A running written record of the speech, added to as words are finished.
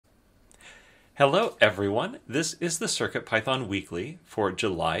Hello everyone, this is the CircuitPython Weekly for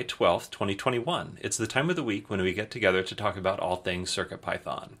July 12th, 2021. It's the time of the week when we get together to talk about all things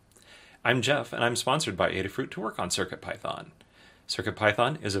CircuitPython. I'm Jeff and I'm sponsored by Adafruit to work on CircuitPython.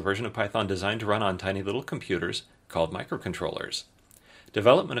 CircuitPython is a version of Python designed to run on tiny little computers called microcontrollers.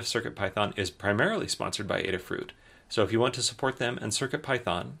 Development of CircuitPython is primarily sponsored by Adafruit, so if you want to support them and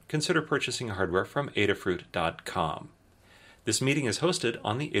CircuitPython, consider purchasing hardware from adafruit.com. This meeting is hosted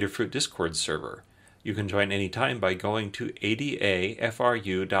on the Adafruit Discord server. You can join anytime by going to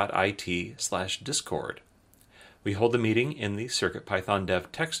adafru.it/discord. We hold the meeting in the CircuitPython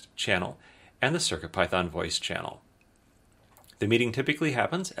Dev text channel and the CircuitPython voice channel. The meeting typically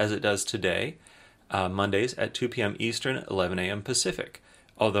happens, as it does today, Mondays at 2 p.m. Eastern, 11 a.m. Pacific,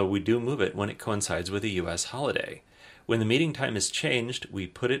 although we do move it when it coincides with a U.S. holiday. When the meeting time is changed, we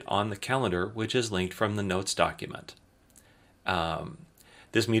put it on the calendar, which is linked from the notes document.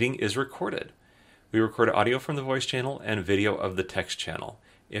 This meeting is recorded. We record audio from the voice channel and video of the text channel.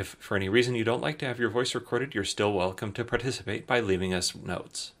 If for any reason you don't like to have your voice recorded, you're still welcome to participate by leaving us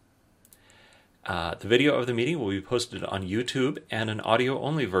notes. The video of the meeting will be posted on YouTube, and an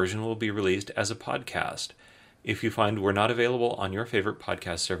audio-only version will be released as a podcast. If you find we're not available on your favorite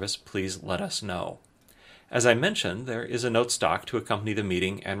podcast service, please let us know. As I mentioned, there is a note stock to accompany the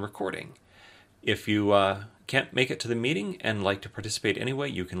meeting and recording. If you can't make it to the meeting and like to participate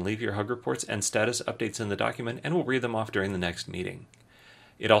anyway, you can leave your hug reports and status updates in the document, and we'll read them off during the next meeting.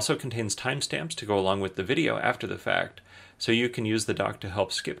 It also contains timestamps to go along with the video after the fact, so you can use the doc to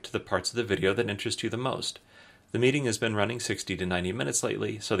help skip to the parts of the video that interest you the most. The meeting has been running 60 to 90 minutes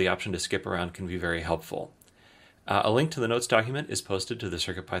lately, so the option to skip around can be very helpful. A link to the notes document is posted to the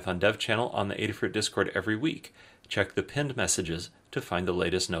CircuitPython Dev channel on the Adafruit Discord every week. Check the pinned messages to find the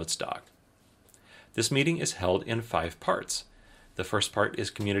latest notes doc. This meeting is held in 5 parts. The first part is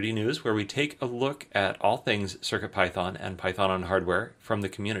community news, where we take a look at all things CircuitPython and Python on hardware from the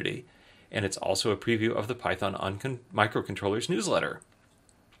community, and it's also a preview of the Python on Microcontrollers newsletter.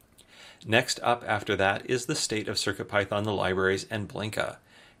 Next up after that is the state of CircuitPython, the libraries, and Blinka.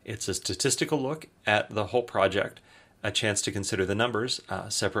 It's a statistical look at the whole project, a chance to consider the numbers,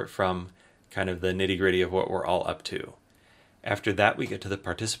 separate from kind of the nitty-gritty of what we're all up to. After that, we get to the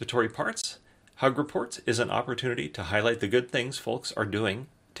participatory parts. Hug Reports is an opportunity to highlight the good things folks are doing,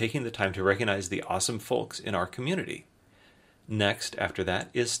 taking the time to recognize the awesome folks in our community. Next, after that,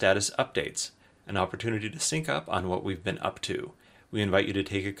 is Status Updates, an opportunity to sync up on what we've been up to. We invite you to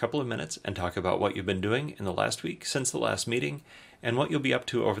take a couple of minutes and talk about what you've been doing in the last week since the last meeting, and what you'll be up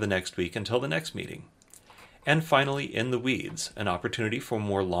to over the next week until the next meeting. And finally, In the Weeds, an opportunity for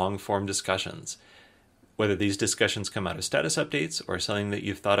more long-form discussions. Whether these discussions come out of status updates or something that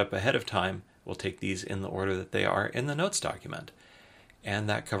you've thought up ahead of time, we'll take these in the order that they are in the notes document. And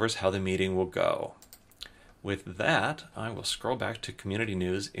that covers how the meeting will go. With that, I will scroll back to community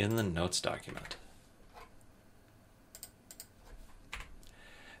news in the notes document.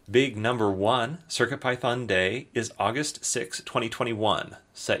 Big number 1, CircuitPython Day, is August 6, 2021.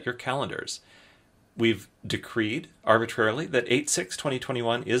 Set your calendars. We've decreed arbitrarily that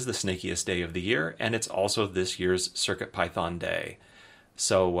 8/6/2021 is the snakiest day of the year, and it's also this year's CircuitPython Day.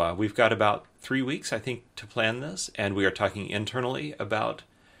 So we've got about 3 weeks, I think, to plan this, and we are talking internally about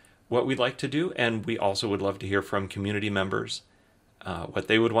what we'd like to do, and we also would love to hear from community members what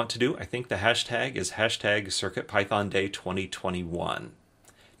they would want to do. I think the hashtag is #CircuitPythonDay2021.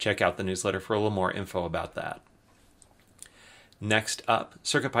 Check out the newsletter for a little more info about that. Next up,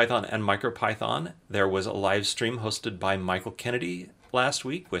 CircuitPython and MicroPython. There was a live stream hosted by Michael Kennedy last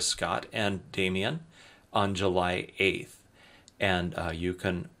week with Scott and Damien on July 8th. And you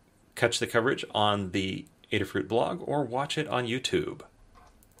can catch the coverage on the Adafruit blog or watch it on YouTube.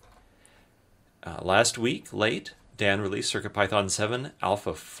 Last week, late, Dan released CircuitPython 7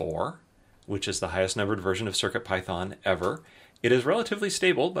 Alpha 4, which is the highest numbered version of CircuitPython ever. It is relatively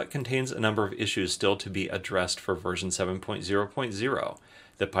stable, but contains a number of issues still to be addressed for version 7.0.0.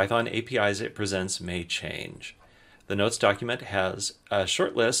 The Python APIs it presents may change. The notes document has a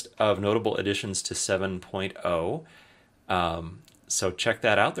short list of notable additions to 7.0. So check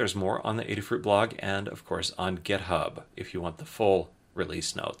that out. There's more on the Adafruit blog and, of course, on GitHub if you want the full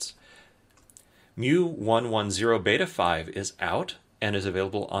release notes. Mu 1.10 Beta 5 is out and is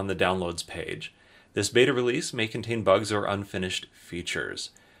available on the downloads page. This beta release may contain bugs or unfinished features.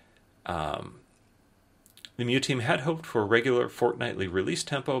 The Mu team had hoped for a regular fortnightly release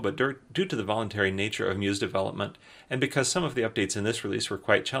tempo, but due to the voluntary nature of Mu's development, and because some of the updates in this release were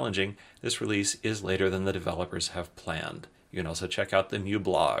quite challenging, this release is later than the developers have planned. You can also check out the Mu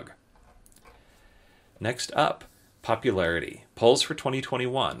blog. Next up, Popularity. Polls for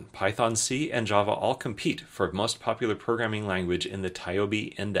 2021. Python, C, and Java all compete for most popular programming language in the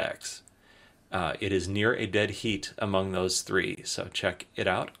TIOBE Index. It is near a dead heat among those three, so check it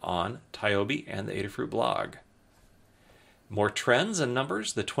out on TIOBE and the Adafruit blog. More trends and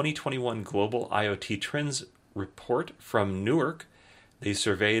numbers. The 2021 Global IoT Trends report from Newark. They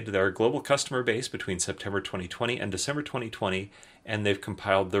surveyed their global customer base between September 2020 and December 2020, and they've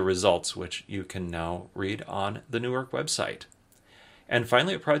compiled the results, which you can now read on the Newark website. And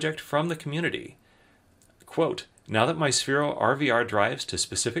finally, a project from the community. Quote, now that my Sphero RVR drives to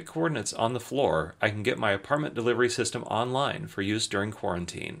specific coordinates on the floor, I can get my apartment delivery system online for use during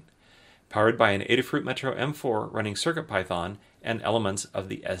quarantine. Powered by an Adafruit Metro M4 running CircuitPython and elements of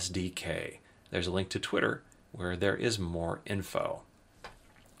the SDK. There's a link to Twitter where there is more info.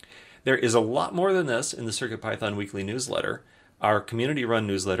 There is a lot more than this in the CircuitPython weekly newsletter. Our community-run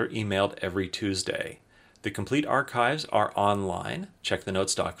newsletter emailed every Tuesday. The complete archives are online. Check the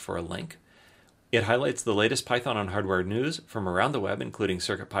notes doc for a link. It highlights the latest Python on hardware news from around the web, including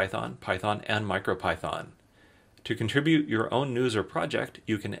CircuitPython, Python, and MicroPython. To contribute your own news or project,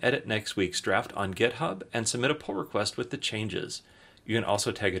 you can edit next week's draft on GitHub and submit a pull request with the changes. You can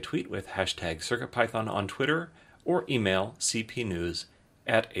also tag a tweet with hashtag CircuitPython on Twitter or email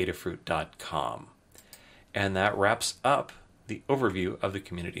cpnews@adafruit.com. And that wraps up the overview of the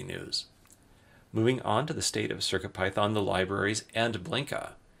community news. Moving on to the state of CircuitPython, the libraries, and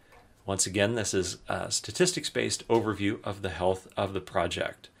Blinka. Once again, this is a statistics-based overview of the health of the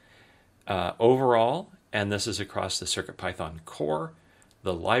project. Overall, and this is across the CircuitPython core,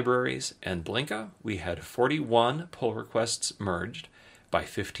 the libraries, and Blinka, we had 41 pull requests merged by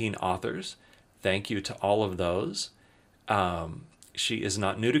 15 authors. Thank you to all of those. She is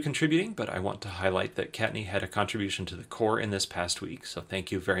not new to contributing, but I want to highlight that Kattni had a contribution to the core in this past week, so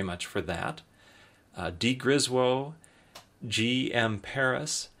thank you very much for that. D. Griswold, G.M.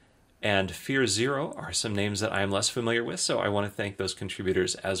 Paris, and Fear Zero are some names that I am less familiar with, so I want to thank those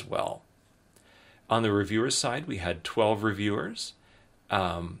contributors as well. On the reviewers side, we had 12 reviewers.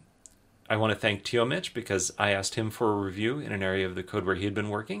 I want to thank Tiomich because I asked him for a review in an area of the code where he had been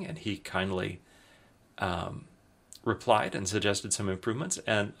working, and he kindly replied and suggested some improvements.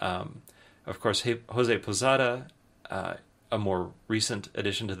 And of course, Jose Posada, a more recent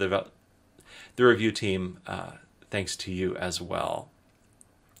addition to the review team, thanks to you as well.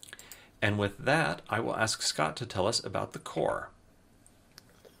 And with that, I will ask Scott to tell us about the core.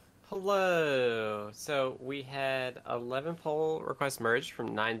 Hello. So we had 11 pull requests merged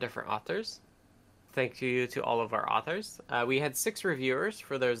from 9 different authors. Thank you to all of our authors. We had 6 reviewers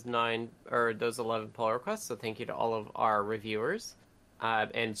for those 11 pull requests. So thank you to all of our reviewers.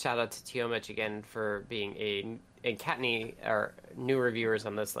 And shout out to Tiomich again for being and Kattni are new reviewers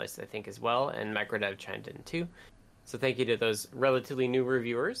on this list, I think, as well. And Microdev chimed in too. So thank you to those relatively new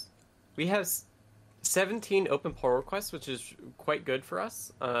reviewers. We have 17 open pull requests, which is quite good for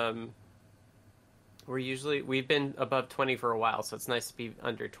us. We've been above 20 for a while, so it's nice to be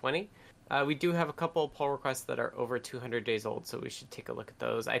under 20. We do have a couple pull requests that are over 200 days old, so we should take a look at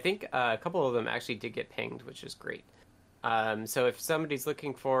those. I think a couple of them actually did get pinged, which is great. So if somebody's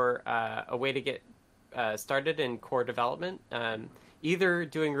looking for a way to get started in core development, either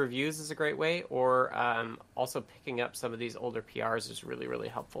doing reviews is a great way, or also picking up some of these older PRs is really, really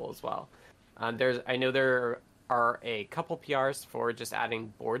helpful as well. I know there are a couple PRs for just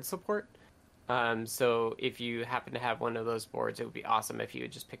adding board support. So if you happen to have one of those boards, it would be awesome if you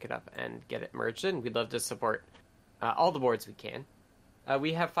would just pick it up and get it merged in. We'd love to support all the boards we can.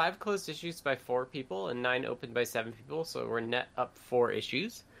 We have 5 closed issues by 4 people and 9 open by 7 people, so we're net up 4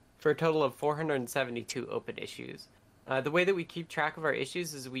 issues for a total of 472 open issues. The way that we keep track of our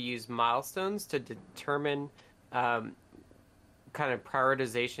issues is we use milestones to determine kind of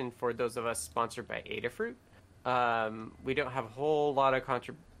prioritization for those of us sponsored by Adafruit. We don't have a whole lot of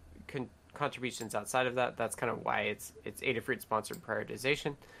contributions outside of that. That's kind of why it's Adafruit sponsored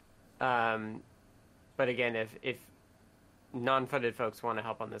prioritization. But again, if non-funded folks want to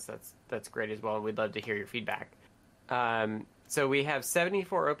help on this, that's great as well. We'd love to hear your feedback. So we have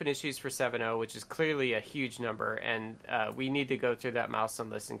 74 open issues for 7.0, which is clearly a huge number, and we need to go through that milestone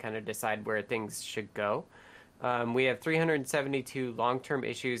list and kind of decide where things should go. We have 372 long-term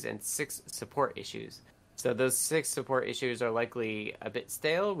issues and 6 support issues. So those 6 support issues are likely a bit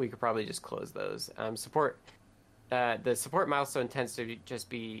stale. We could probably just close those. The support milestone tends to just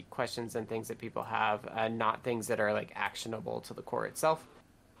be questions and things that people have, not things that are like actionable to the core itself.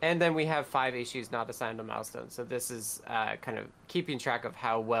 And then we have 5 issues not assigned a milestone. So this is kind of keeping track of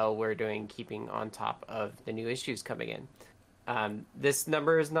how well we're doing, keeping on top of the new issues coming in. This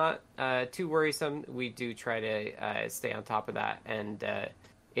number is not too worrisome. We do try to stay on top of that, and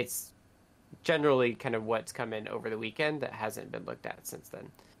it's generally kind of what's come in over the weekend that hasn't been looked at since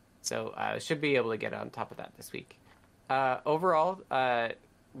then. So should be able to get on top of that this week. Overall,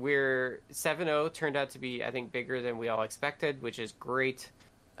 we're 7-0 turned out to be, I think, bigger than we all expected, which is great.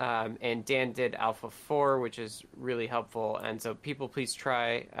 And Dan did Alpha 4, which is really helpful. And so people, please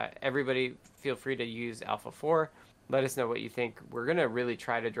try. Everybody feel free to use Alpha 4. Let us know what you think. We're going to really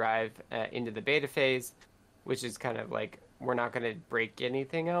try to drive into the beta phase, which is kind of like we're not going to break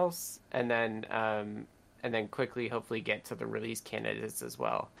anything else. And then quickly, hopefully, get to the release candidates as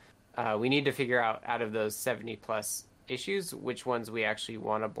well. We need to figure out of those 70 plus issues, which ones we actually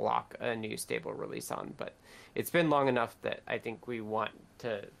want to block a new stable release on. But it's been long enough that I think we want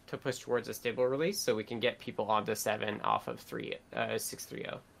to push towards a stable release so we can get people onto 7 off of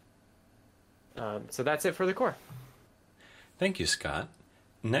 6.3.0. So that's it for the core. Thank you, Scott.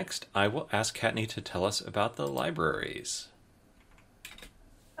 Next, I will ask Kattni to tell us about the libraries.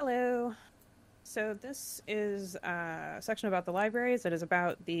 Hello. So this is a section about the libraries. It is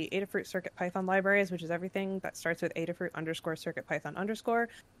about the Adafruit CircuitPython libraries, which is everything that starts with Adafruit_CircuitPython_,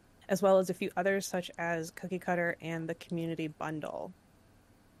 as well as a few others such as Cookie Cutter and the Community Bundle.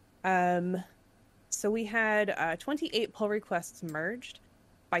 So we had 28 pull requests merged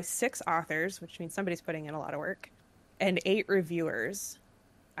by 6 authors, which means somebody's putting in a lot of work, and 8 reviewers,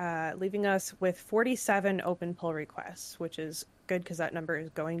 leaving us with 47 open pull requests, which is good because that number is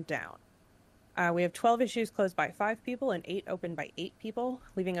going down. We have 12 issues closed by 5 people and 8 open by 8 people,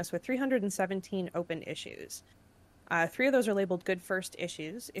 leaving us with 317 open issues. 3 of those are labeled good first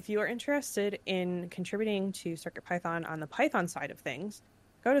issues. If you are interested in contributing to CircuitPython on the Python side of things,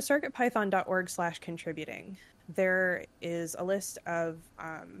 go to circuitpython.org/contributing. There is a list of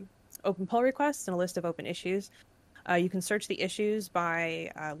open pull requests and a list of open issues. You can search the issues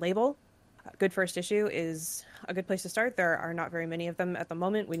by label. Good first issue is a good place to start. There are not very many of them at the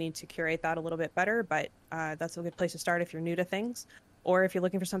moment. We need to curate that a little bit better, but that's a good place to start if you're new to things. Or if you're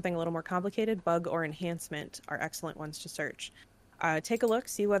looking for something a little more complicated, bug or enhancement are excellent ones to search. Take a look,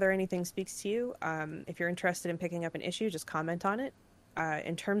 see whether anything speaks to you. If you're interested in picking up an issue, just comment on it.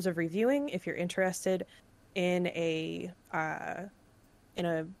 In terms of reviewing, if you're interested in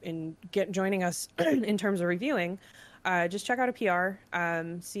joining us in terms of reviewing, just check out a PR,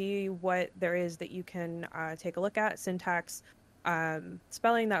 see what there is that you can take a look at, syntax,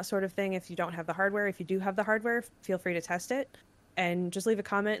 spelling, that sort of thing if you don't have the hardware. If you do have the hardware, feel free to test it, and just leave a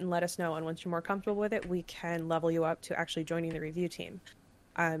comment and let us know. And once you're more comfortable with it, we can level you up to actually joining the review team.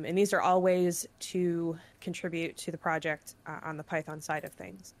 And these are all ways to contribute to the project on the Python side of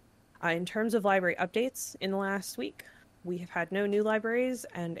things. In terms of library updates in the last week, we have had no new libraries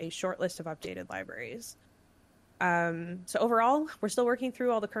and a short list of updated libraries. So overall, we're still working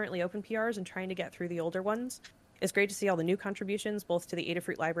through all the currently open PRs and trying to get through the older ones. It's great to see all the new contributions, both to the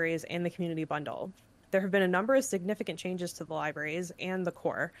Adafruit libraries and the Community Bundle. There have been a number of significant changes to the libraries and the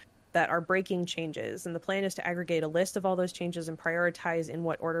core that are breaking changes, and the plan is to aggregate a list of all those changes and prioritize in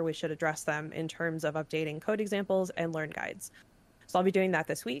what order we should address them in terms of updating code examples and learn guides. So I'll be doing that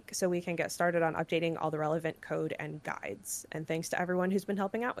this week so we can get started on updating all the relevant code and guides. And thanks to everyone who's been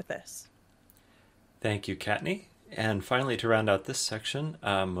helping out with this. Thank you, Kattni. And finally, to round out this section,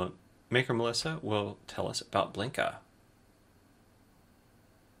 Maker Melissa will tell us about Blinka.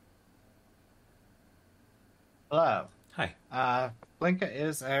 Hello. Hi. Blinka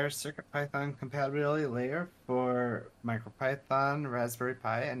is our CircuitPython compatibility layer for MicroPython, Raspberry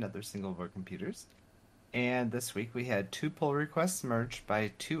Pi, and other single-board computers. And this week we had 2 pull requests merged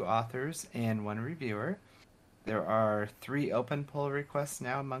by 2 authors and 1 reviewer. There are 3 open pull requests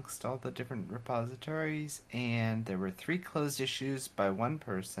now amongst all the different repositories, and there were 3 closed issues by 1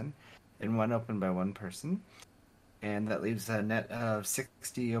 person and 1 open by 1 person. And that leaves a net of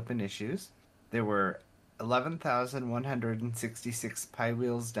 60 open issues. There were 11,166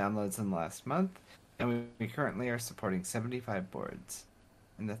 PyWheels downloads in the last month, and we currently are supporting 75 boards.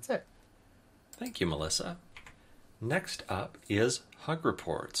 And that's it. Thank you, Melissa. Next up is Hug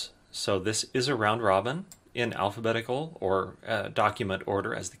Reports. So this is a round robin in alphabetical or document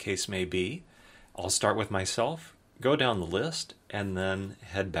order, as the case may be. I'll start with myself, go down the list, and then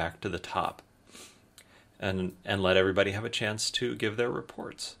head back to the top and let everybody have a chance to give their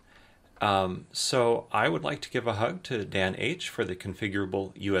reports. So I would like to give a hug to Dan H. for the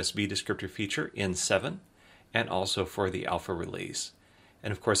configurable USB descriptor feature in 7, and also for the alpha release.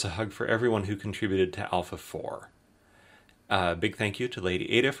 And of course, a hug for everyone who contributed to Alpha 4. Big thank you to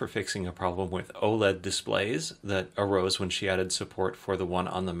Lady Ada for fixing a problem with OLED displays that arose when she added support for the one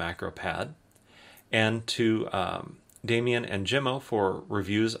on the macro pad. And to Damien and Jimmo for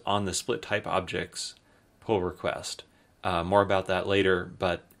reviews on the split type objects pull request. More about that later,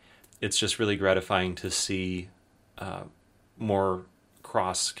 but it's just really gratifying to see more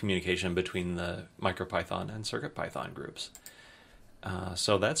cross communication between the MicroPython and CircuitPython groups.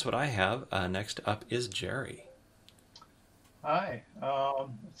 So that's what I have. Next up is Jerry. Hi.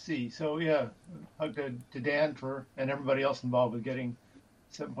 Let's see. So yeah, hug to Dan and everybody else involved with getting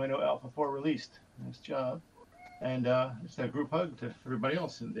 7.0 Alpha 4 released. Nice job. And it's a group hug to everybody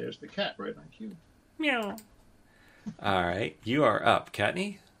else. And there's the cat right on cue. Meow. All right, you are up,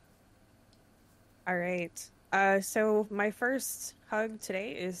 Kattni. All right. So my first hug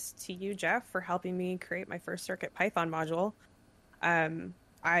today is to you, Jeff, for helping me create my first CircuitPython module.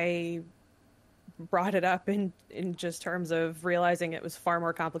 I brought it up in just terms of realizing it was far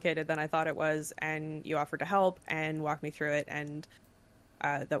more complicated than I thought it was, and you offered to help and walk me through it, and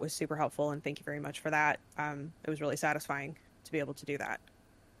that was super helpful, and thank you very much for that. It was really satisfying to be able to do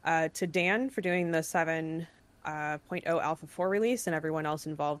that. To Dan for doing the 7.0 Alpha 4 release and everyone else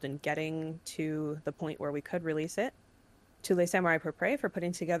involved in getting to the point where we could release it. To Les Samurai Pourpre for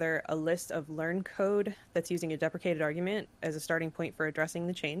putting together a list of learn code that's using a deprecated argument as a starting point for addressing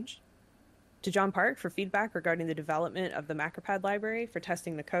the change. To John Park for feedback regarding the development of the MacroPad library for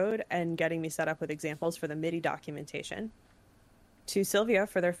testing the code and getting me set up with examples for the MIDI documentation. To Sylvia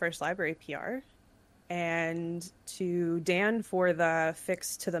for their first library PR. And to Dan for the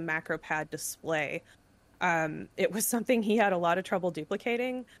fix to the MacroPad display. It was something he had a lot of trouble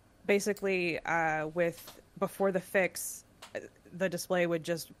duplicating. Basically, before the fix, the display would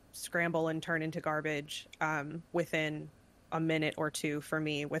just scramble and turn into garbage within a minute or two for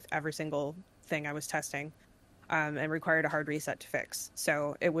me with every single thing I was testing, and required a hard reset to fix.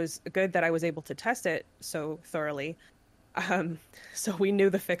 So it was good that I was able to test it so thoroughly. So we knew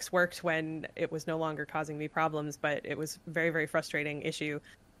the fix worked when it was no longer causing me problems, but it was a very, very frustrating issue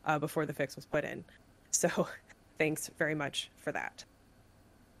before the fix was put in. So thanks very much for that.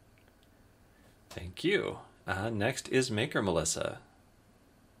 Thank you. Next is Maker Melissa.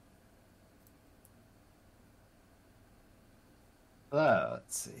 Hello,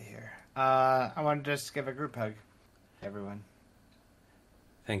 let's see here. I wanted to just give a group hug to everyone.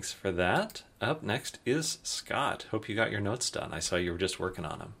 Thanks for that. Up next is Scott. Hope you got your notes done. I saw you were just working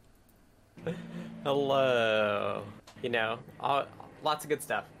on them. Hello. Lots of good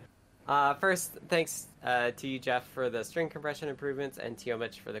stuff. First, thanks to you, Jeff, for the string compression improvements, and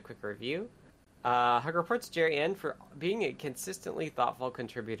Tiomich for the quick review. Hug reports Jerry N for being a consistently thoughtful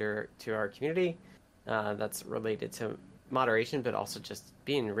contributor to our community. That's related to moderation, but also just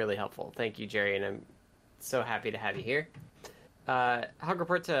being really helpful. Thank you, Jerry, and I'm so happy to have you here. Hug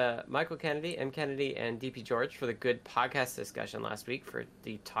report to Michael Kennedy, M. Kennedy, and DP George for the good podcast discussion last week for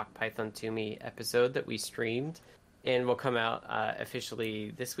the Talk Python to Me episode that we streamed and will come out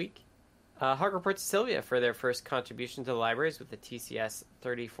officially this week. Hug report to Sylvia for their first contribution to the libraries with the TCS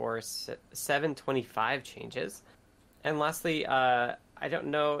 34725 changes. And lastly, I don't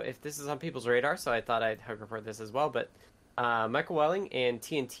know if this is on people's radar, so I thought I'd hug report this as well, but Michael Welling and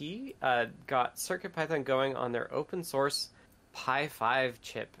TNT got CircuitPython going on their open source Pi 5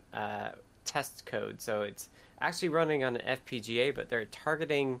 chip test code. So it's actually running on an FPGA, but they're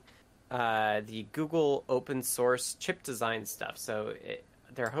targeting the Google open source chip design stuff. So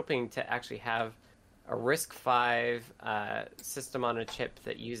they're hoping to actually have a RISC-V system on a chip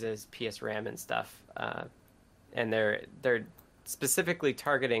that uses PSRAM and stuff. And they're specifically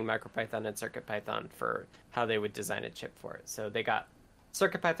targeting MicroPython and CircuitPython for how they would design a chip for it. So they got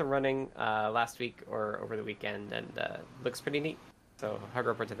CircuitPython running last week or over the weekend, and looks pretty neat. So hug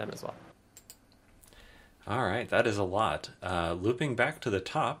report to them as well. All right, that is a lot. Looping back to the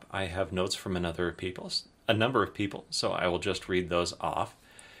top, I have notes from a number of people, so I will just read those off.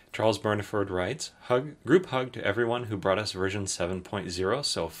 Charles Burniford writes, group hug to everyone who brought us version 7.0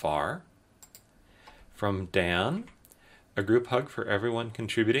 so far. From Dan, a group hug for everyone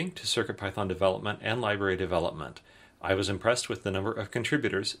contributing to CircuitPython development and library development. I was impressed with the number of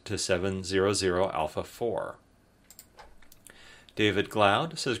contributors to 7.0.0 Alpha 4. David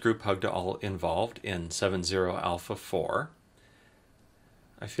Gloud says group hug to all involved in 7.0 Alpha 4.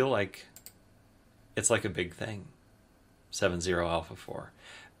 I feel like it's like a big thing. 7.0 Alpha 4.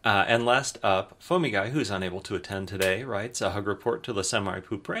 And last up, Foamy Guy, who's unable to attend today, writes a hug report to Les Samurai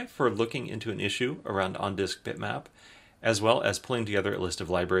Pourpre for looking into an issue around on-disk bitmap, as well as pulling together a list of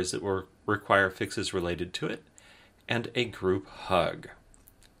libraries that will require fixes related to it, and a group hug.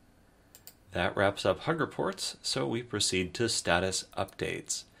 That wraps up hug reports, so we proceed to status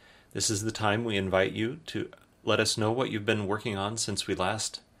updates. This is the time we invite you to let us know what you've been working on since we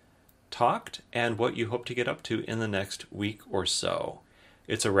last talked and what you hope to get up to in the next week or so.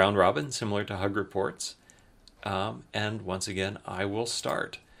 It's a round robin similar to Hug Reports. And once again, I will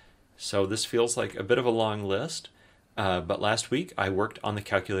start. So this feels like a bit of a long list, but last week I worked on the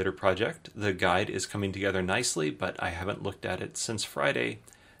calculator project. The guide is coming together nicely, but I haven't looked at it since Friday,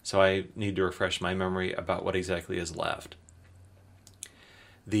 so I need to refresh my memory about what exactly is left.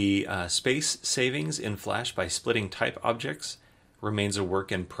 The space savings in Flash by splitting type objects remains a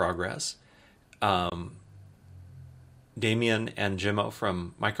work in progress. Damien and Jimmo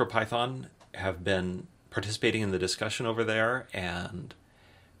from MicroPython have been participating in the discussion over there, and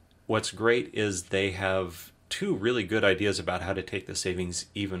what's great is they have two really good ideas about how to take the savings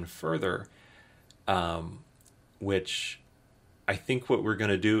even further, which I think what we're going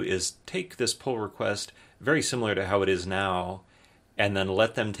to do is take this pull request very similar to how it is now, and then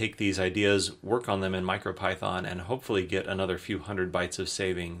let them take these ideas, work on them in MicroPython, and hopefully get another few hundred bytes of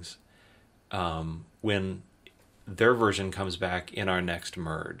savings when their version comes back in our next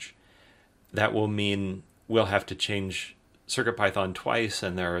merge. That will mean we'll have to change CircuitPython twice,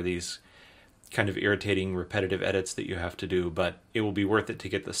 and there are these kind of irritating repetitive edits that you have to do, but it will be worth it to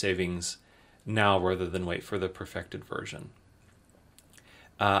get the savings now rather than wait for the perfected version.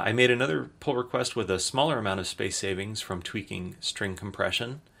 I made another pull request with a smaller amount of space savings from tweaking string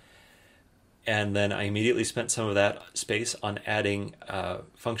compression, and then I immediately spent some of that space on adding a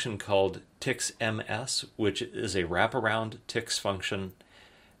function called tixms, which is a wraparound tix function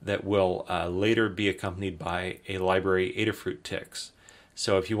that will later be accompanied by a library Adafruit tix.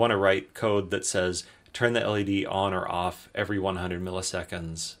 So if you want to write code that says turn the LED on or off every 100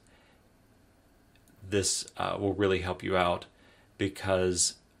 milliseconds, this will really help you out,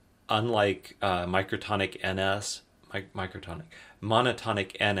 because unlike monotonic NS,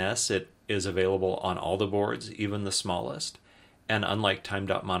 it is available on all the boards, even the smallest. And unlike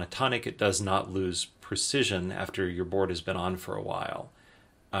time.monotonic, it does not lose precision after your board has been on for a while.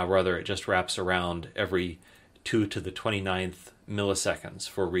 Rather, it just wraps around every 2 to the 29th milliseconds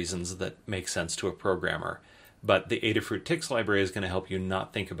for reasons that make sense to a programmer. But the Adafruit tix library is going to help you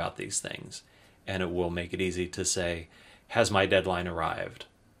not think about these things, and it will make it easy to say, has my deadline arrived?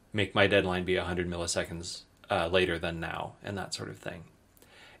 Make my deadline be 100 milliseconds later than now, and that sort of thing.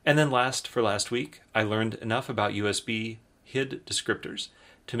 And then for last week, I learned enough about USB HID descriptors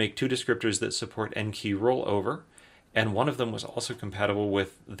to make 2 descriptors that support N-key rollover, and one of them was also compatible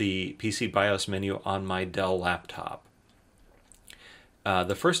with the PC BIOS menu on my Dell laptop.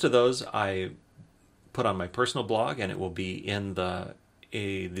 The first of those I put on my personal blog, and it will be in the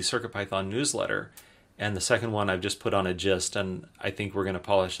CircuitPython newsletter. And the second one I've just put on a gist, and I think we're going to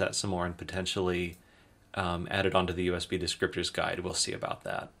polish that some more and potentially add it onto the USB descriptors guide. We'll see about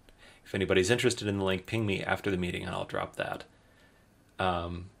that. If anybody's interested in the link, ping me after the meeting and I'll drop that.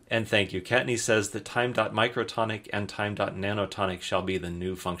 And thank you. Katney says that time.microtonic and time.nanotonic shall be the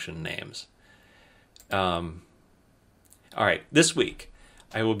new function names. All right, this week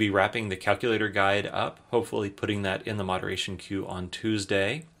I will be wrapping the calculator guide up, hopefully putting that in the moderation queue on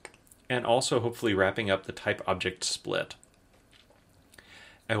Tuesday, and also hopefully wrapping up the type object split.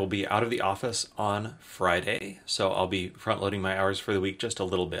 I will be out of the office on Friday, so I'll be front-loading my hours for the week just a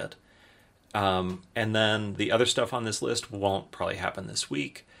little bit. And then the other stuff on this list won't probably happen this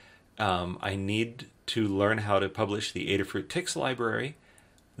week. I need to learn how to publish the Adafruit tix library.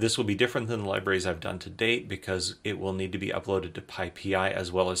 This will be different than the libraries I've done to date because it will need to be uploaded to PyPI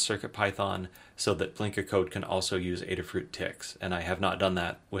as well as CircuitPython so that Blinka Code can also use Adafruit tix. And I have not done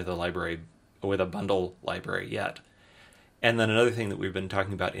that with a bundle library yet. And then another thing that we've been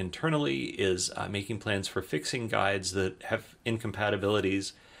talking about internally is making plans for fixing guides that have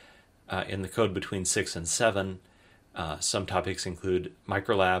incompatibilities in the code between 6 and 7. Some topics include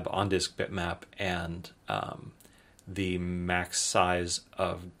Microlab, on-disk bitmap, and the max size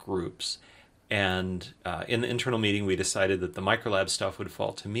of groups. And in the internal meeting, we decided that the Microlab stuff would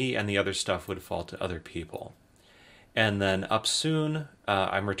fall to me and the other stuff would fall to other people. And then up soon,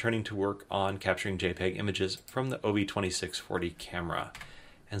 I'm returning to work on capturing JPEG images from the OB2640 camera.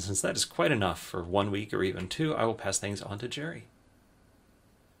 And since that is quite enough for 1 week or even 2, I will pass things on to Jerry.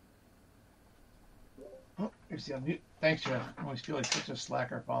 Oh, here's the unmute. Thanks, Jeff. I always feel like such a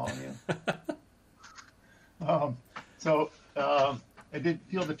slacker following you. I did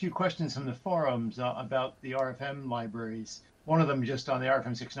field a few questions from the forums about the RFM libraries. One of them just on the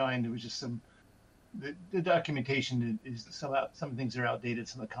RFM 6.9, there was just the documentation is some things are outdated,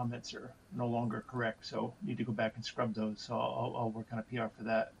 some of the comments are no longer correct, so need to go back and scrub those. So I'll work on a PR for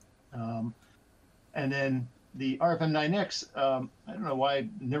that. And then the RFM 9X, I don't know why I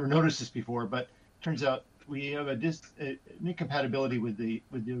never noticed this before, but turns out we have an incompatibility with the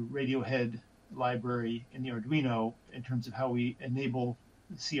Radiohead library in the Arduino in terms of how we enable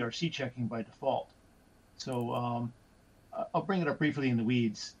CRC checking by default. So I'll bring it up briefly in the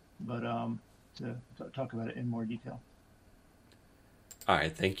weeds, but to talk about it in more detail. All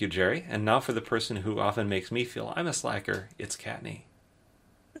right, thank you, Jerry. And now for the person who often makes me feel I'm a slacker, it's Kattni.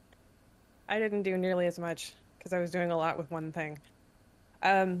 I didn't do nearly as much because I was doing a lot with one thing.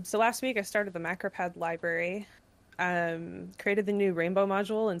 So last week I started the MacroPad library, created the new Rainbow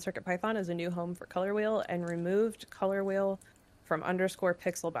module in CircuitPython as a new home for Color Wheel, and removed Color Wheel from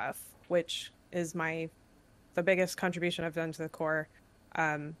 _pixelbuff, which is the biggest contribution I've done to the core.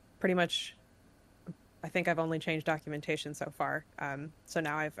 Pretty much, I think I've only changed documentation so far. So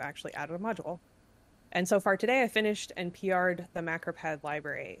now I've actually added a module. And so far today I finished and PR'd the MacroPad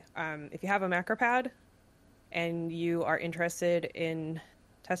library. If you have a MacroPad and you are interested in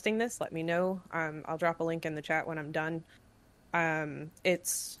testing this, let me know. I'll drop a link in the chat when I'm done.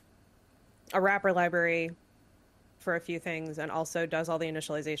 It's a wrapper library for a few things and also does all the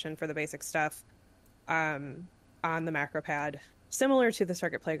initialization for the basic stuff on the MacroPad, similar to the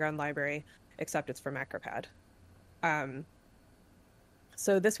Circuit Playground library, except it's for MacroPad.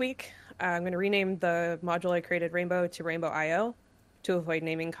 So this week, I'm going to rename the module I created, Rainbow, to Rainbow IO to avoid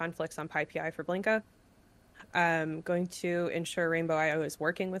naming conflicts on PyPI for Blinka. I'm going to ensure Rainbow IO is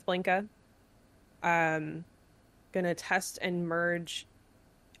working with Blinka. Going to test and merge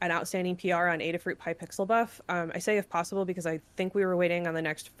an outstanding PR on Adafruit PyPixelBuff. I say if possible because I think we were waiting on the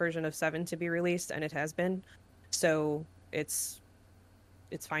next version of 7 to be released, and it has been. So it's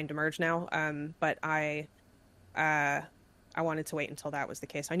fine to merge now. But I wanted to wait until that was the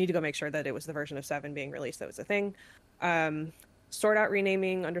case. I need to go make sure that it was the version of 7 being released that was a thing. Stored out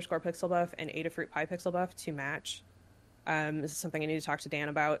renaming _pixelbuff and Adafruit PyPixelBuff to match. This is something I need to talk to Dan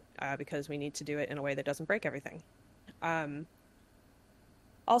about because we need to do it in a way that doesn't break everything.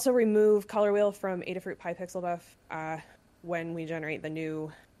 Also remove Color Wheel from Adafruit PyPixelBuff when we generate the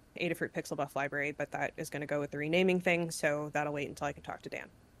new Adafruit PixelBuff library, but that is going to go with the renaming thing, so that'll wait until I can talk to Dan.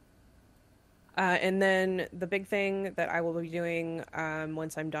 And then the big thing that I will be doing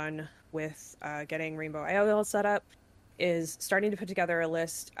once I'm done with getting Rainbow IO set up is starting to put together a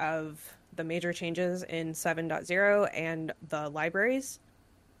list of the major changes in 7.0 and the libraries.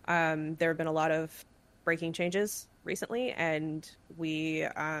 There have been a lot of breaking changes recently, and we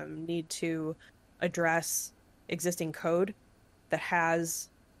need to address existing code that has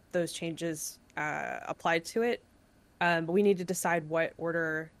those changes applied to it. But we need to decide what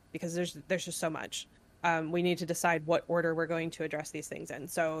order, because there's just so much. We need to decide what order we're going to address these things in.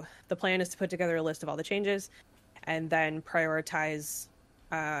 So the plan is to put together a list of all the changes and then prioritize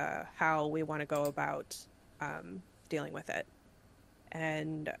how we want to go about dealing with it.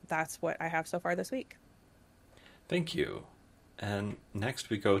 And that's what I have so far this week. Thank you. And next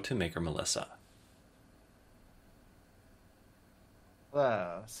we go to Maker Melissa.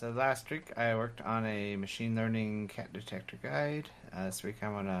 Hello. So last week I worked on a machine learning cat detector guide. This week I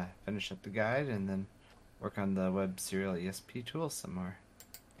want to finish up the guide and then work on the web serial ESP tool some more.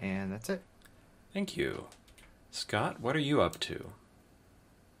 And that's it. Thank you. Scott, what are you up to?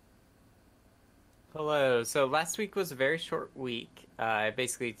 Hello. So last week was a very short week. I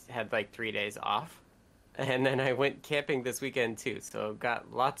basically had like 3 days off. And then I went camping this weekend too. So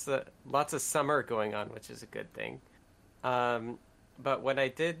got lots of summer going on, which is a good thing. But what I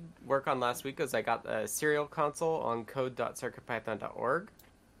did work on last week was I got a serial console on code.circuitpython.org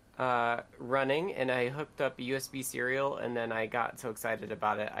running, and I hooked up USB serial, and then I got so excited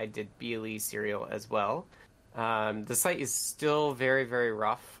about it, I did BLE serial as well. The site is still very, very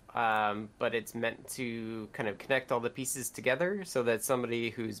rough, but it's meant to kind of connect all the pieces together so that somebody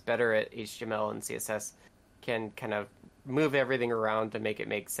who's better at HTML and CSS can kind of move everything around to make it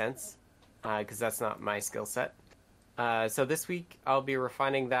make sense, because that's not my skill set. So this week I'll be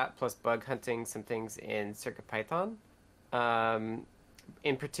refining that plus bug hunting some things in CircuitPython.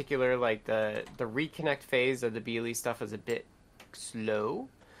 In particular, like the reconnect phase of the BLE stuff is a bit slow.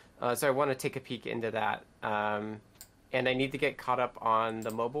 So I want to take a peek into that. And I need to get caught up on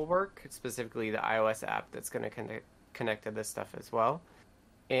the mobile work, specifically the iOS app that's going to connect to this stuff as well.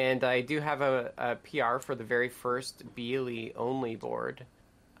 And I do have a PR for the very first BLE only board,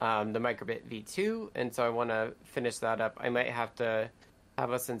 the Microbit V2, and so I want to finish that up. I might have to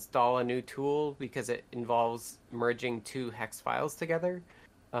have us install a new tool because it involves merging 2 hex files together.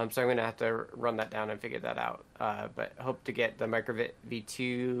 So I'm going to have to run that down and figure that out. But hope to get the Microbit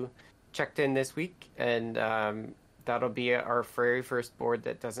V2 checked in this week, and that'll be our very first board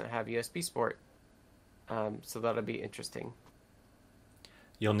that doesn't have USB support. So that'll be interesting.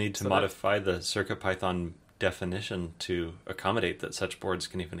 You'll need to So modify the CircuitPython definition to accommodate that such boards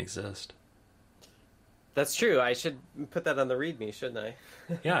can even exist. That's true. I should put that on the README, shouldn't I?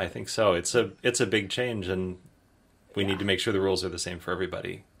 Yeah, I think so. It's a big change, and we need to make sure the rules are the same for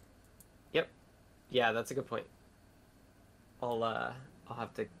everybody. Yep. Yeah, that's a good point. I'll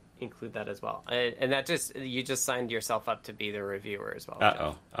have to include that as well. And that you just signed yourself up to be the reviewer as well.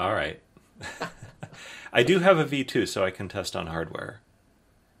 Uh-oh. All right. I do have a V2, so I can test on hardware.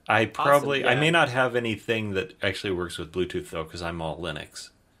 I Awesome, I yeah. may not have anything that actually works with Bluetooth, though, because I'm all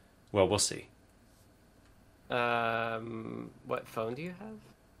Linux. Well, we'll see. What phone do you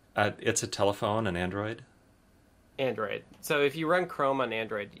have? It's a telephone, an Android. Android. So if you run Chrome on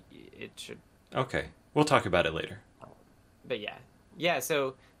Android, it should. Okay. We'll talk about it later. But yeah.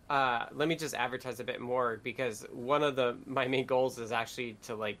 So let me just advertise a bit more, because one of my main goals is actually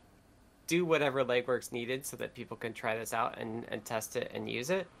to like do whatever legwork's needed so that people can try this out and test it and use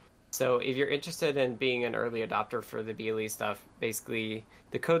it. So if you're interested in being an early adopter for the BLE stuff, basically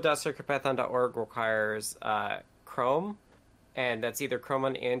the code.circuitpython.org requires Chrome, and that's either Chrome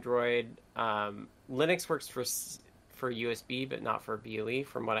on Android. Linux works for USB, but not for BLE,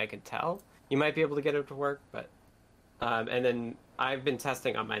 from what I can tell. You might be able to get it to work, but and then I've been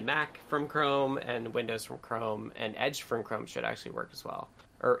testing on my Mac from Chrome, and Windows from Chrome, and Edge from Chrome should actually work as well,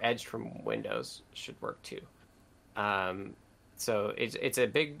 or Edge from Windows should work too. So it's a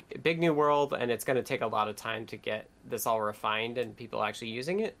big new world, and it's going to take a lot of time to get this all refined and people actually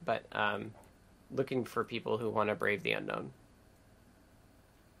using it. But looking for people who want to brave the unknown.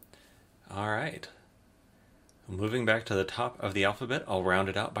 All right. Moving back to the top of the alphabet, I'll round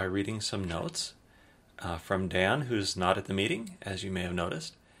it out by reading some notes from Dan, who's not at the meeting, as you may have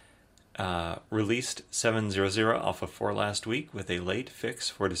noticed. Released 7.0.0 Alpha 4 last week with a late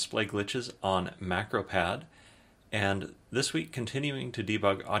fix for display glitches on MacroPad, and this week continuing to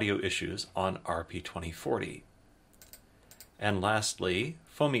debug audio issues on RP2040. And lastly,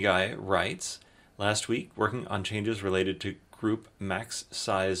 Foamy Guy writes, last week working on changes related to group max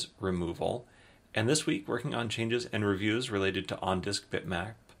size removal, and this week working on changes and reviews related to on-disk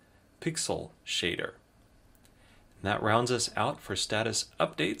bitmap pixel shader. And that rounds us out for status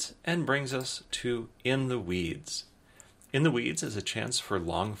updates and brings us to In the Weeds. In the Weeds is a chance for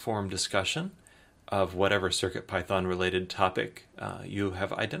long-form discussion of whatever CircuitPython related topic you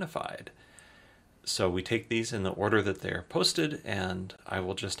have identified. So we take these in the order that they're posted, and I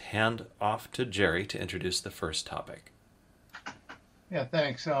will just hand off to Jerry to introduce the first topic. Yeah,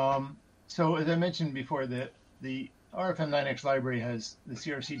 thanks. So as I mentioned before, the RFM9X library has the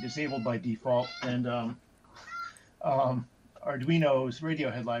CRC disabled by default, and Arduino's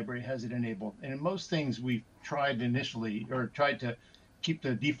Radiohead library has it enabled. And in most things we've tried initially, or tried to keep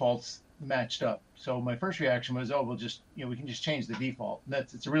the defaults matched up. So my first reaction was, oh, we'll just, we can just change the default. And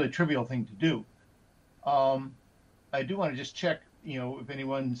it's a really trivial thing to do. I do want to just check, if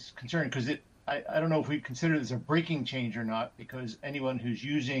anyone's concerned, because I don't know if we consider this a breaking change or not, because anyone who's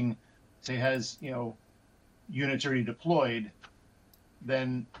using, say, has, units already deployed,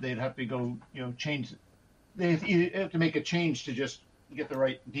 then they'd have to go, change. They have to make a change to just get the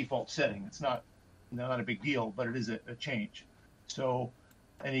right default setting. It's not a big deal, but it is a change. So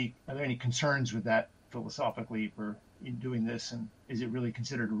are there any concerns with that philosophically for doing this, and is it really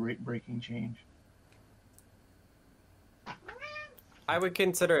considered a breaking change? I would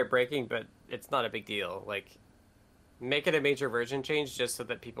consider it breaking, but it's not a big deal. Like, make it a major version change just so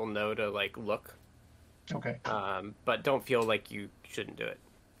that people know to look. Okay. But don't feel like you shouldn't do it.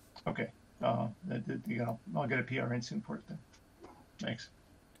 Okay. I'll get a PR in soon for it then. Thanks.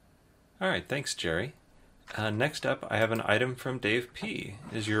 All right, thanks, Jerry. Next up, I have an item from Dave P.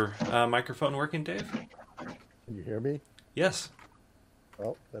 Is your microphone working, Dave? Can you hear me? Yes.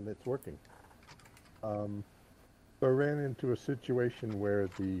 Well, then it's working. So I ran into a situation where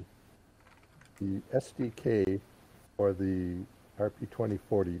the SDK for the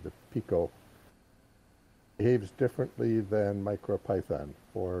RP2040, the Pico, behaves differently than MicroPython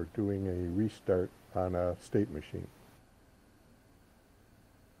for doing a restart on a state machine.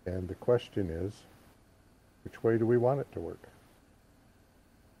 And the question is, which way do we want it to work?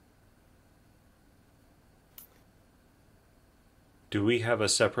 Do we have a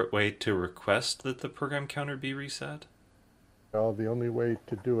separate way to request that the program counter be reset? Well, the only way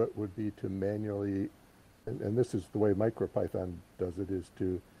to do it would be to manually, and this is the way MicroPython does it, is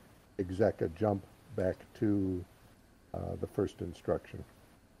to exec a jump back to the first instruction.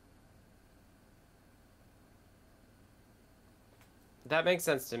 That makes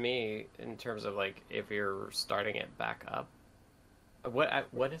sense to me in terms of if you're starting it back up.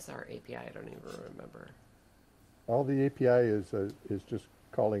 What is our API? I don't even remember. All the API is just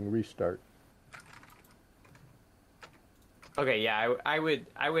calling restart. Okay, yeah, I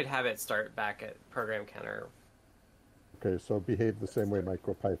would have it start back at program counter. Okay, so behave the same way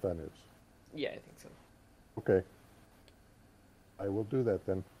MicroPython is. Yeah, I think so. Okay. I will do that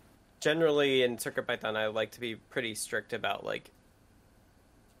then. Generally, in CircuitPython, I like to be pretty strict about, like,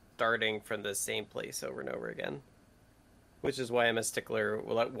 starting from the same place over and over again. Which is why I'm a stickler,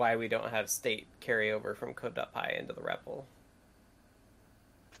 why we don't have state carryover from code.py into the REPL.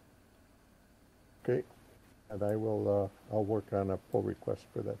 Okay. And I will, I'll work on a pull request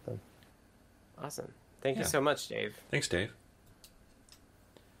for that then. Awesome. Thank you Yeah. so much, Dave. Thanks, Dave.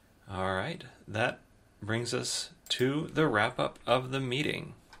 All right, that brings us to the wrap-up of the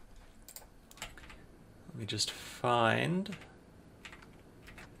meeting. Let me just find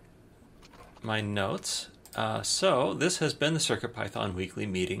my notes. So this has been the CircuitPython Weekly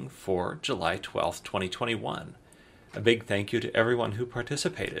Meeting for July 12th, 2021. A big thank you to everyone who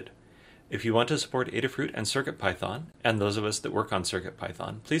participated. If you want to support Adafruit and CircuitPython, and those of us that work on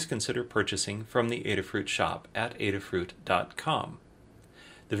CircuitPython, please consider purchasing from the Adafruit shop at adafruit.com.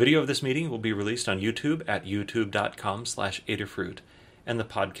 The video of this meeting will be released on YouTube at youtube.com/Adafruit, and the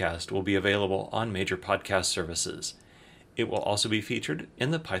podcast will be available on major podcast services. It will also be featured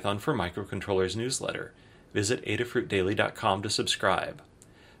in the Python for Microcontrollers newsletter. Visit adafruitdaily.com to subscribe.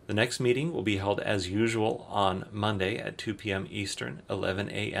 The next meeting will be held as usual on Monday at 2 p.m. Eastern, 11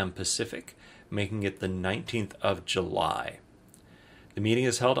 a.m. Pacific, making it the 19th of July. The meeting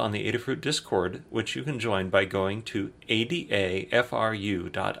is held on the Adafruit Discord, which you can join by going to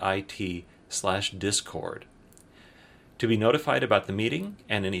adafru.it/discord. To be notified about the meeting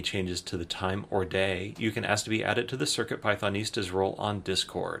and any changes to the time or day, you can ask to be added to the CircuitPythonistas role on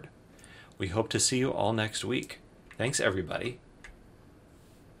Discord. We hope to see you all next week. Thanks, everybody.